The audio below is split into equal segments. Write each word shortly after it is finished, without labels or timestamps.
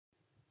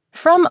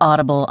From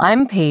Audible,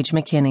 I'm Paige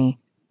McKinney.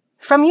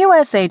 From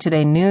USA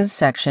Today News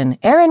section,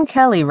 Erin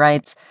Kelly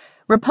writes,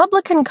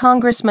 Republican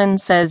Congressman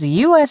says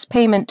U.S.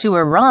 payment to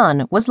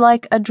Iran was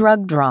like a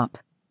drug drop.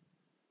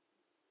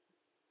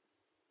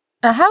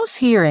 A House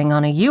hearing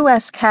on a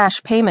U.S.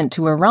 cash payment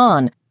to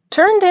Iran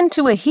turned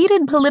into a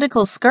heated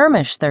political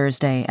skirmish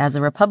Thursday as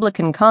a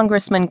Republican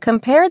congressman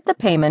compared the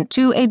payment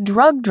to a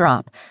drug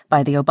drop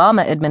by the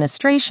Obama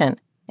administration,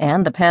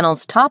 and the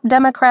panel's top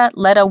Democrat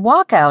led a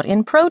walkout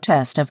in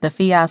protest of the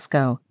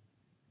fiasco.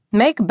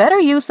 Make better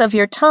use of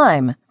your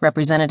time,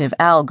 Representative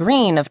Al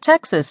Green of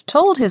Texas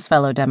told his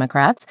fellow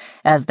Democrats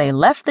as they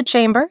left the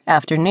chamber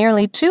after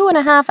nearly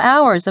 2.5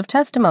 hours of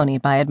testimony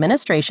by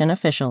administration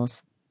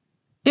officials.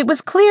 It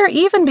was clear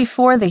even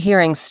before the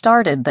hearing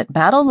started that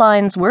battle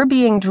lines were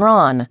being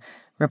drawn.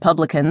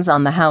 Republicans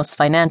on the House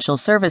Financial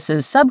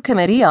Services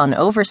Subcommittee on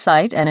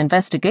Oversight and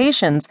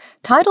Investigations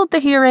titled the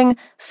hearing,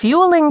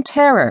 Fueling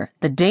Terror,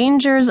 the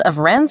Dangers of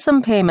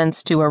Ransom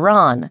Payments to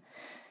Iran.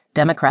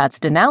 Democrats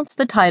denounced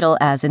the title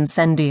as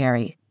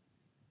incendiary.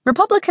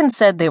 Republicans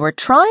said they were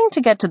trying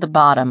to get to the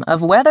bottom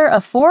of whether a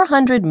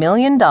 $400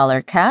 million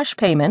cash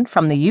payment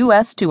from the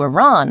U.S. to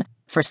Iran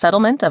for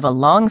settlement of a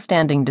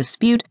long-standing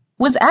dispute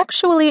was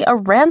actually a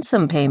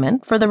ransom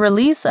payment for the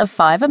release of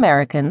 5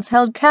 Americans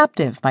held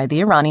captive by the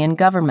Iranian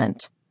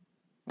government.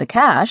 The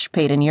cash,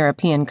 paid in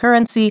European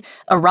currency,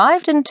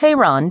 arrived in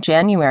Tehran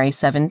January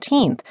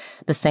 17th,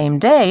 the same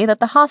day that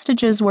the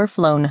hostages were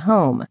flown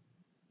home.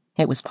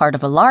 It was part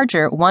of a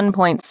larger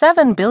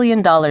 $1.7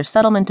 billion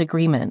settlement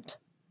agreement.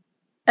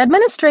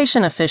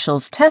 Administration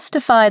officials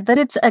testified that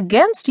it's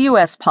against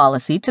U.S.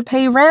 policy to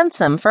pay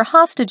ransom for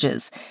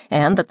hostages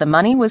and that the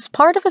money was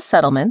part of a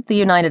settlement the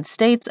United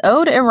States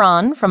owed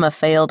Iran from a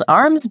failed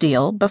arms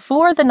deal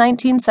before the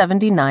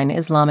 1979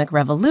 Islamic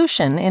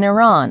Revolution in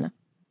Iran.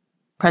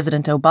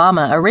 President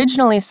Obama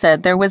originally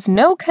said there was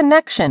no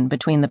connection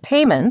between the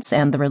payments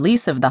and the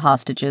release of the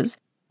hostages,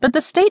 but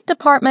the State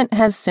Department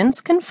has since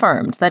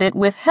confirmed that it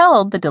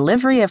withheld the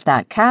delivery of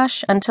that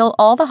cash until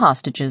all the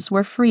hostages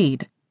were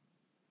freed.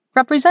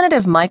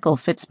 Representative Michael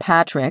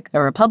Fitzpatrick, a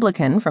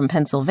Republican from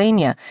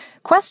Pennsylvania,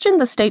 questioned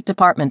the State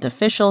Department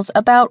officials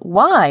about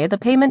why the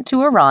payment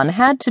to Iran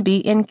had to be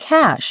in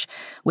cash,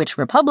 which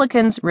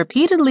Republicans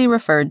repeatedly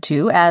referred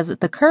to as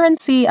the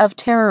currency of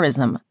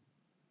terrorism.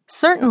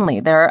 Certainly,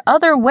 there are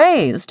other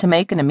ways to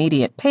make an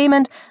immediate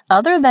payment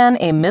other than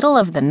a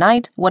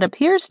middle-of-the-night, what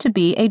appears to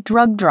be a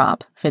drug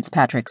drop,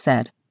 Fitzpatrick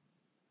said.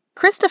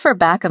 Christopher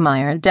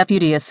Bachmeier,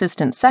 Deputy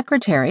Assistant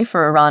Secretary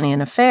for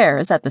Iranian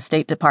Affairs at the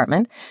State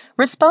Department,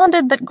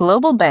 responded that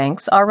global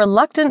banks are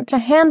reluctant to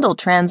handle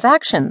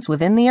transactions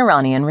within the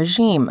Iranian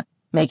regime,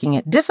 making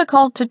it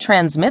difficult to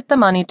transmit the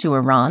money to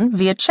Iran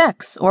via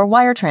checks or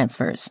wire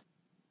transfers.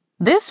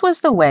 This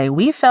was the way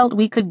we felt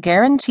we could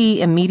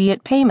guarantee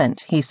immediate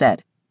payment, he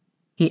said.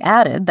 He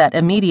added that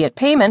immediate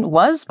payment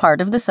was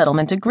part of the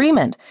settlement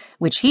agreement,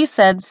 which he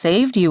said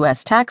saved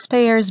U.S.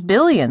 taxpayers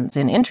billions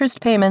in interest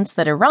payments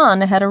that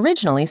Iran had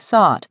originally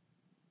sought.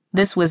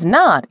 This was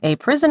not a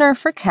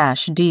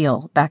prisoner-for-cash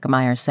deal,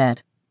 Bachmeier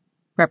said.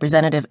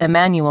 Representative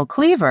Emanuel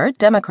Cleaver,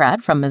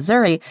 Democrat from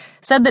Missouri,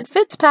 said that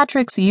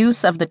Fitzpatrick's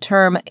use of the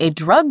term a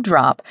drug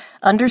drop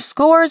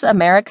underscores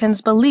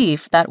Americans'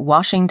 belief that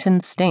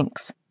Washington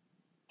stinks.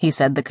 He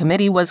said the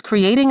committee was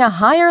creating a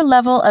higher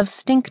level of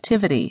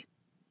stinktivity.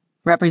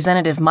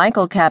 Representative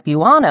Michael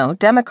Capuano,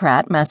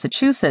 Democrat,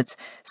 Massachusetts,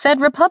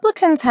 said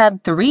Republicans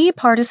had 3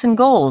 partisan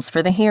goals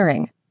for the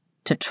hearing: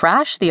 to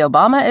trash the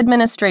Obama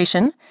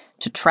administration,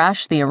 to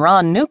trash the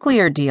Iran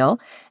nuclear deal,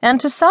 and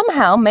to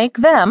somehow make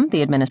them,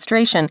 the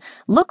administration,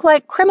 look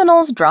like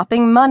criminals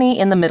dropping money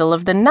in the middle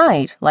of the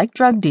night like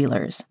drug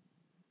dealers.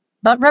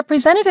 But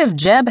Representative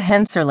Jeb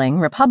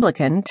Hensarling,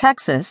 Republican,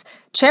 Texas,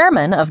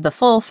 chairman of the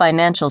full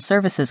Financial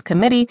Services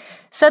Committee,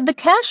 said the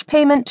cash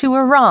payment to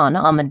Iran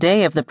on the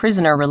day of the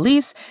prisoner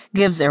release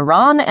gives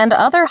Iran and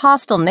other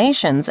hostile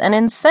nations an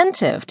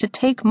incentive to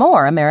take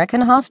more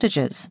American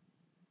hostages.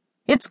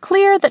 It's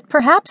clear that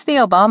perhaps the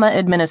Obama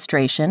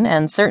administration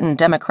and certain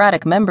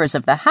Democratic members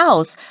of the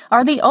House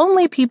are the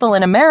only people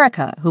in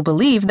America who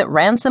believe that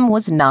ransom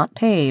was not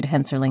paid,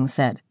 Hensarling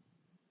said.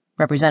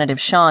 Representative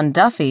Sean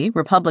Duffy,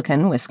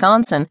 Republican,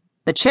 Wisconsin,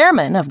 the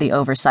chairman of the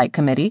Oversight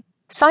Committee,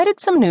 cited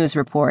some news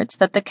reports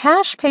that the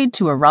cash paid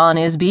to Iran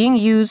is being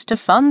used to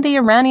fund the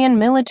Iranian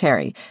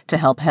military to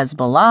help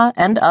Hezbollah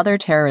and other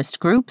terrorist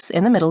groups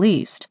in the Middle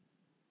East.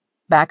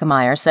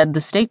 Bachmeier said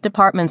the State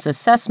Department's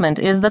assessment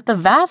is that the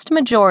vast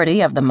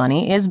majority of the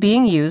money is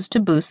being used to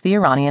boost the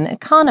Iranian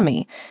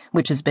economy,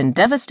 which has been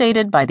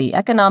devastated by the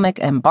economic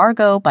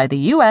embargo by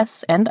the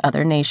U.S. and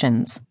other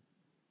nations.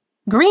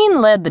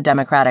 Green led the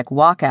Democratic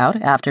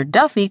walkout after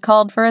Duffy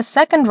called for a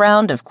second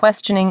round of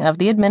questioning of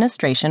the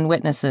administration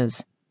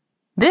witnesses.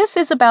 This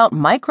is about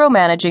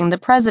micromanaging the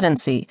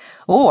presidency,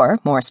 or,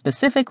 more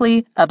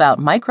specifically, about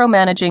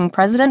micromanaging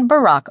President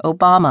Barack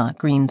Obama,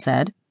 Green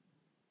said.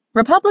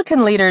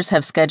 Republican leaders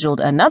have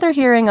scheduled another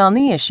hearing on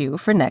the issue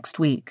for next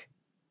week.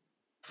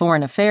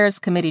 Foreign Affairs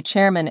Committee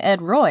Chairman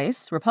Ed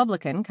Royce,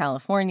 Republican,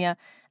 California,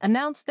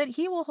 announced that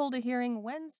he will hold a hearing Wednesday.